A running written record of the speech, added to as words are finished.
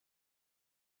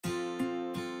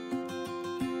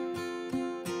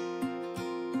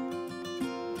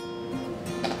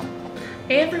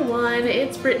Hey everyone,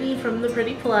 it's Brittney from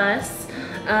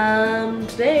ThePrettyPlus.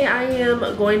 Today I am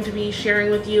going to be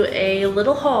sharing with you a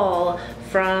little haul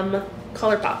from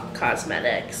ColourPop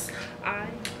Cosmetics.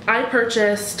 I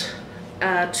purchased 2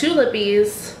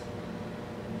 lippies,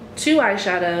 2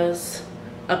 eyeshadows,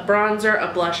 a bronzer,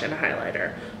 a blush, and a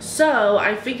highlighter. So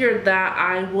I figured that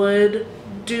I would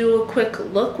do a quick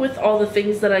look with all the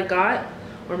things that I got,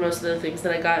 or most of the things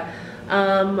that I got,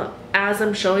 as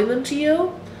I'm showing them to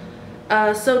you.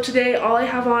 So today all I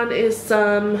have on is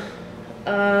some,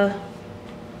 what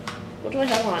do I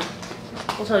have on?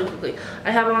 I'll tell you quickly.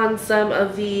 I have on some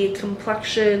of the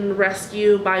Complexion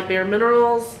Rescue by Bare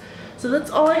Minerals. So that's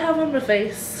all I have on my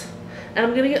face. And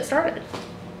I'm gonna get started.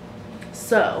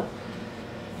 So,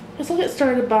 let's get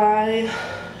started by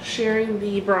sharing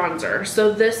the bronzer.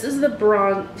 So this is the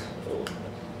oh,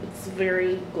 it's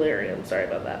very glary, I'm sorry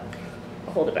about that.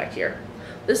 I'll hold it back here.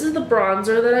 This is the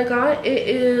bronzer that I got. It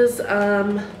is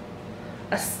a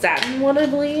satin one, I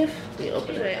believe. Let me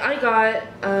open it. I got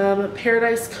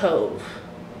Paradise Cove,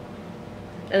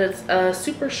 and it's a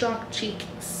Super Shock Cheek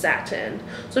Satin.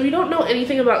 So if you don't know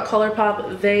anything about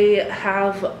ColourPop, they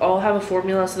all have a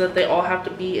formula so that they all have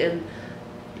to be in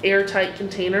airtight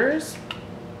containers,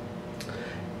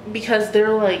 because they're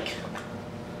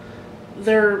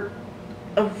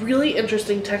a really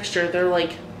interesting texture. They're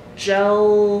like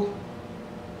gel,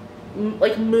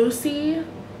 like moussey,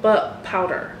 but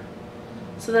powder.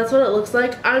 So that's what it looks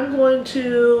like. I'm going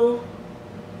to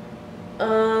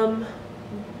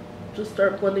just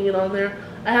start blending it on there.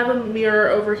 I have a mirror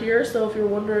over here, so if you're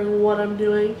wondering what I'm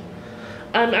doing,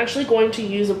 I'm actually going to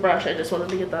use a brush. I just wanted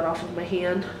to get that off of my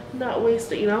hand, not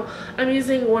waste it, you know. I'm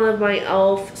using one of my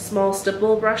e.l.f. small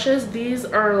stipple brushes. These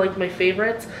are like my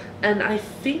favorites, and I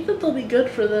think that they'll be good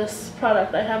for this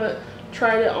product. I haven't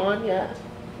tried it on yet.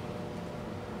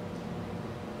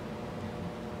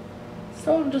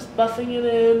 So I'm just buffing it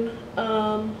in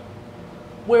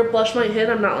where blush might hit.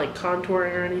 I'm not like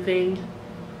contouring or anything.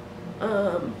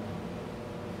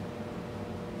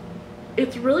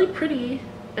 It's really pretty,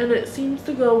 and it seems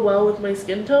to go well with my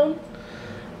skin tone.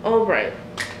 Alright,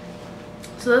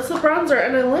 so that's the bronzer,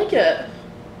 and I like it.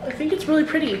 I think it's really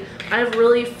pretty. I have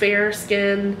really fair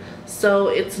skin, so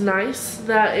it's nice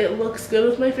that it looks good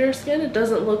with my fair skin. It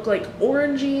doesn't look like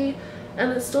orangey,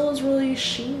 and it still is really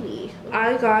sheeny.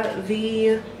 I got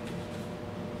the,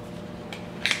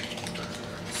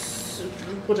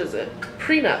 what is it?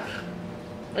 Prenup.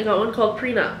 I got one called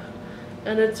Prenup,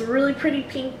 and it's a really pretty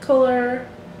pink color.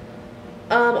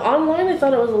 Online I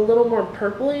thought it was a little more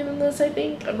purpley than this, I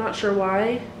think. I'm not sure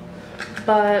why,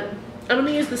 but I'm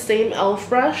gonna use the same e.l.f.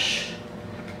 brush,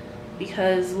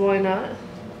 because why not?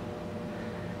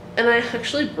 And I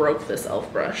actually broke this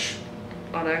e.l.f. brush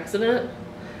on accident,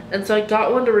 and so I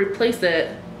got one to replace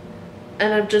it,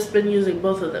 and I've just been using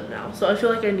both of them now. So I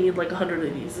feel like I need like 100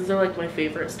 of these. These are like my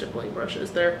favorite stippling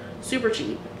brushes. They're super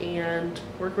cheap and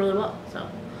work really well. So I'm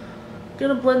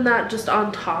gonna blend that just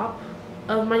on top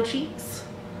of my cheeks.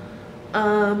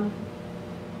 Like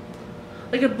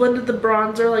I blended the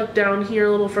bronzer like down here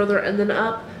a little further and then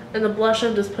up, and the blush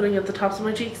I'm just putting at the tops of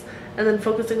my cheeks, and then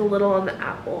focusing a little on the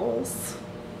apples.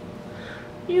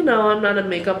 You know, I'm not a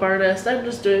makeup artist. I'm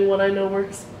just doing what I know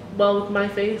works well with my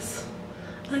face.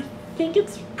 I think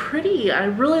it's pretty. I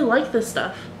really like this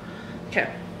stuff. Okay.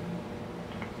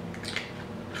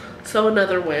 So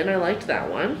another win. I liked that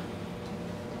one.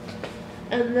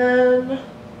 And then,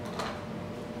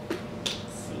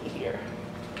 let's see here.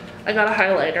 I got a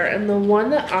highlighter, and the one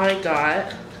that I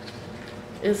got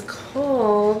is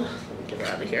called, let me get it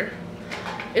out of here.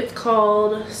 It's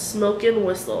called Smokin'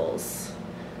 Whistles,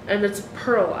 and it's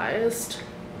pearlized,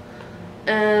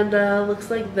 and looks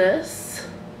like this.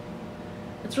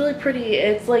 It's really pretty.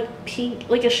 It's like pink,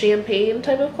 like a champagne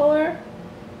type of color.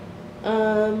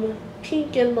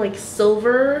 Pink and like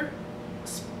silver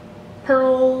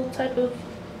pearl type of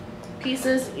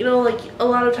pieces. You know, like a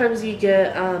lot of times you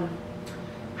get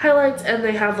highlights and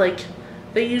they have like,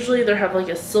 they have like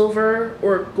a silver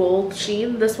or gold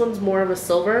sheen. This one's more of a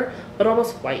silver, but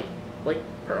almost white, like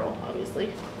pearl,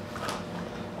 obviously.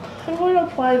 I'm going to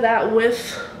apply that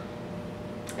with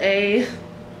a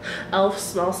e.l.f.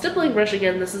 small stippling brush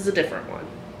again. This is a different one.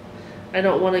 I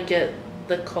don't want to get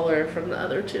the color from the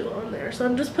other two on there. So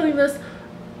I'm just putting this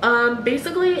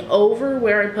basically over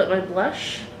where I put my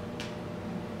blush.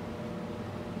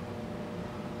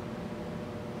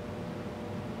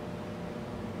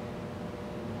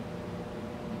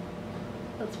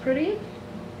 That's pretty.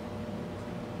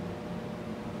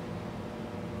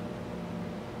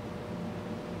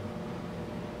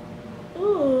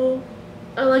 Ooh,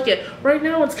 I like it. Right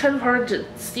now it's kind of hard to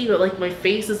see, but like my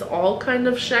face is all kind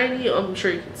of shiny. I'm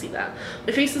sure you can see that.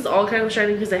 My face is all kind of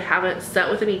shiny because I haven't set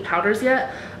with any powders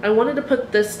yet. I wanted to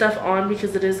put this stuff on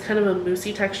because it is kind of a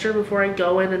moussey texture before I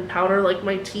go in and powder like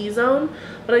my T-zone.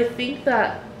 But I think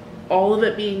that all of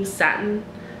it being satin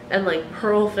and like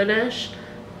pearl finish,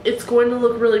 it's going to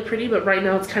look really pretty, but right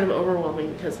now it's kind of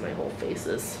overwhelming because my whole face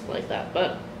is like that.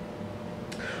 But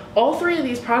all three of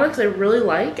these products I really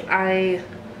like. I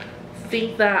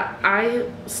think that I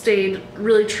stayed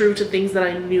really true to things that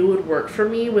I knew would work for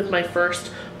me with my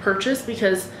first purchase,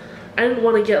 because I didn't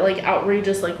want to get like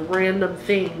outrageous like random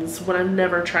things when I've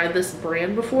never tried this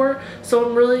brand before. So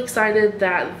I'm really excited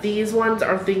that these ones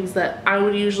are things that I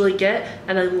would usually get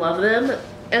and I love them,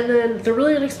 and then they're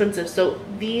really inexpensive. So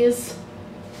these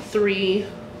three,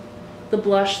 the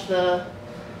blush, the,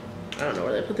 I don't know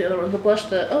where they put the other one, the blush,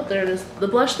 the, oh there it is, the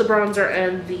blush, the bronzer,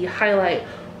 and the highlight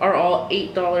are all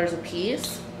 $8 a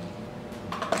piece.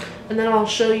 And then I'll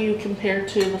show you compared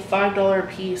to the $5 a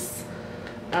piece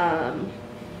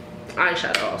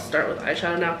eyeshadow. I'll start with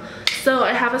eyeshadow now. So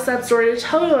I have a sad story to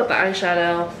tell you about the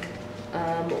eyeshadow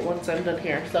once I'm done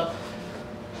here. So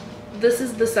this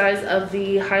is the size of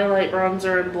the highlight,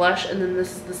 bronzer, and blush, and then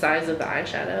this is the size of the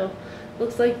eyeshadow.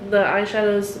 Looks like the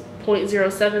eyeshadow's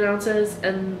 0.07 ounces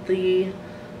and the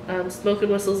Smoke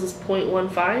and Whistles is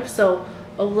 0.15, so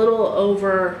a little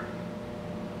over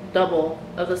double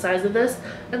of the size of this,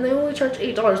 and they only charge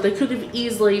 $8. They could have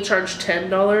easily charged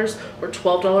 $10 or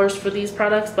 $12 for these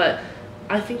products, but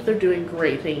I think they're doing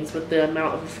great things with the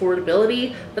amount of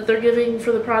affordability that they're giving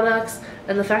for the products,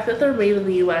 and the fact that they're made in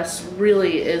the US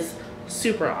really is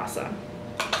super awesome.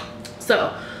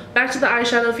 So back to the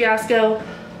eyeshadow fiasco.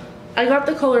 I got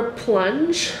the color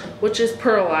Plunge, which is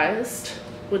pearlized,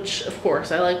 which of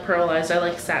course I like pearlized. I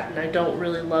like satin. I don't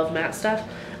really love matte stuff.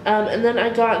 And then I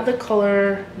got the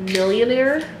color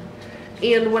Millionaire,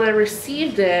 and when I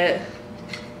received it,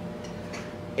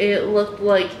 it looked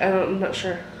like, I'm not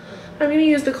sure. I'm going to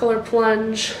use the color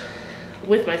Plunge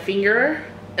with my finger,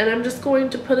 and I'm just going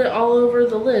to put it all over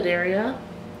the lid area.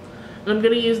 And I'm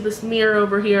going to use this mirror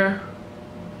over here.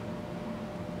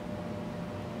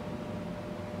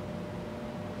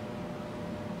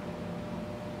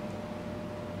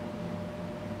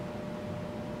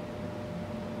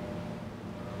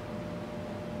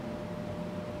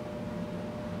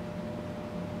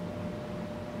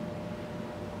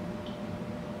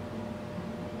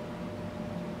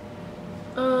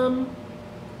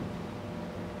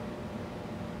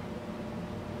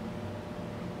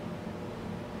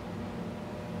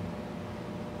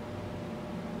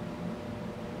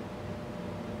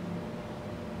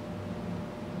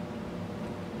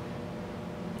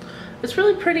 It's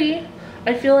really pretty.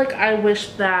 I feel like I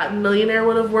wish that Millionaire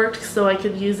would have worked so I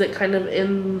could use it kind of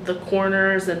in the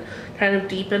corners and kind of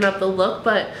deepen up the look,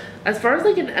 but as far as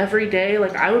like an everyday,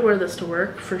 like I would wear this to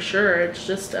work for sure. It's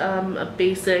just a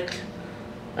basic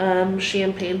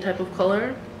champagne type of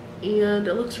color, and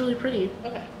it looks really pretty.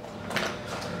 Okay.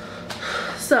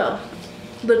 So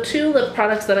the two lip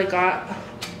products that I got,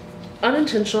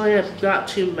 unintentionally I got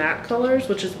two matte colors,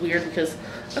 which is weird because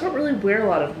I don't really wear a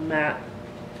lot of matte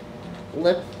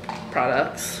lip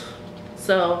products,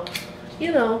 so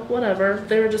you know, whatever.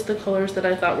 They were just the colors that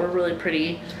I thought were really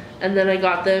pretty, and then I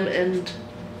got them and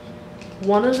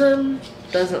one of them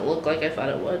doesn't look like I thought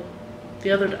it would,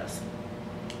 the other does.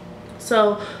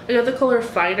 So I got the color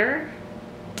Fighter,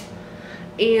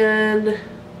 and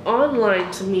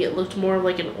online to me it looked more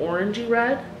like an orangey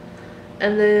red,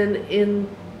 and then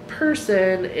in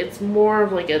person it's more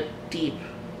of like a deep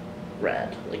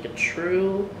red, like a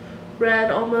true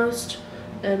red almost.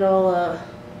 And I'll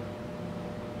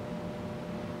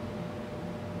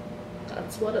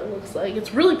that's what it looks like.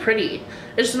 It's really pretty.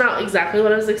 It's not exactly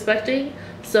what I was expecting,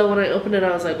 so when I opened it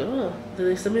I was like, oh, did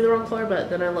they send me the wrong color?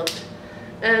 But then I looked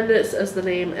and it says the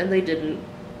name and they didn't.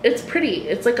 It's pretty.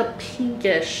 It's like a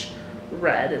pinkish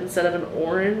red instead of an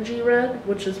orangey red,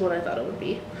 which is what I thought it would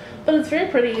be. But it's very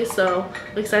pretty, so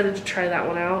I'm excited to try that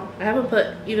one out. I haven't put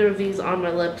either of these on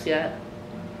my lips yet.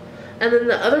 And then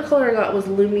the other color I got was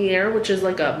Lumiere, which is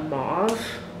like a mauve.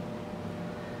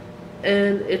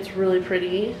 And it's really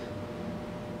pretty.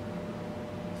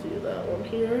 See that one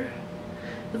here?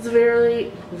 It's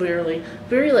very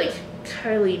like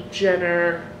Kylie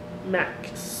Jenner,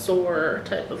 Maxor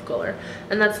type of color.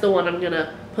 And that's the one I'm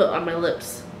gonna put on my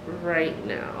lips right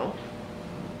now.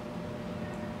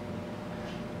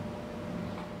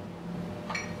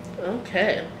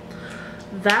 Okay.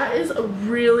 That is a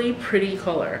really pretty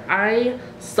color. I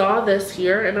saw this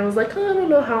here and I was like, oh, I don't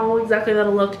know how exactly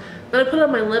that'll look. Then I put it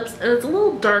on my lips and it's a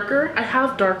little darker. I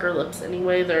have darker lips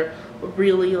anyway. They're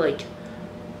really like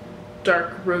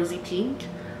dark rosy pink.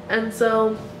 And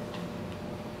so,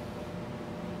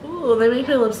 ooh, they make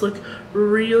my lips look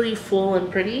really full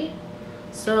and pretty.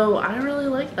 So I really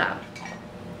like that.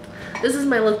 This is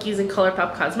my look using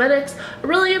ColourPop Cosmetics. I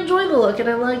really enjoy the look, and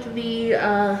I like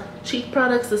the cheek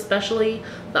products especially.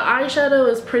 The eyeshadow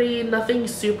is pretty, nothing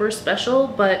super special,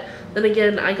 but then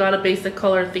again, I got a basic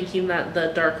color thinking that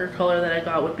the darker color that I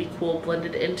got would be cool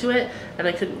blended into it, and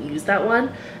I couldn't use that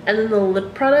one. And then the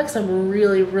lip products I'm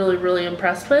really, really, really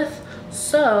impressed with.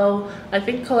 So I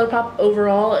think ColourPop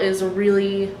overall is a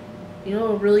really, you know,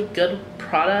 a really good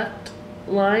product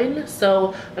line.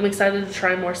 So I'm excited to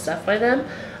try more stuff by them.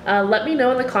 Let me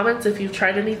know in the comments if you've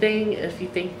tried anything, if you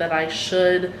think that I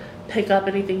should pick up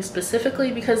anything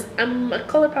specifically, because I'm a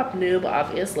ColourPop noob,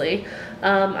 obviously.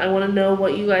 I want to know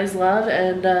what you guys love,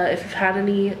 and if you've had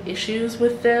any issues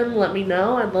with them, let me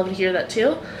know. I'd love to hear that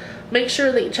too. Make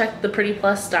sure that you check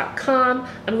ThePrettyPlus.com.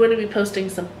 I'm going to be posting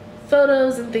some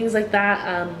photos and things like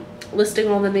that, listing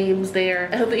all the names there.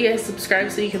 I hope that you guys subscribe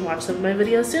so you can watch some of my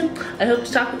videos soon. I hope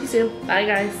to talk with you soon. Bye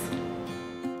guys.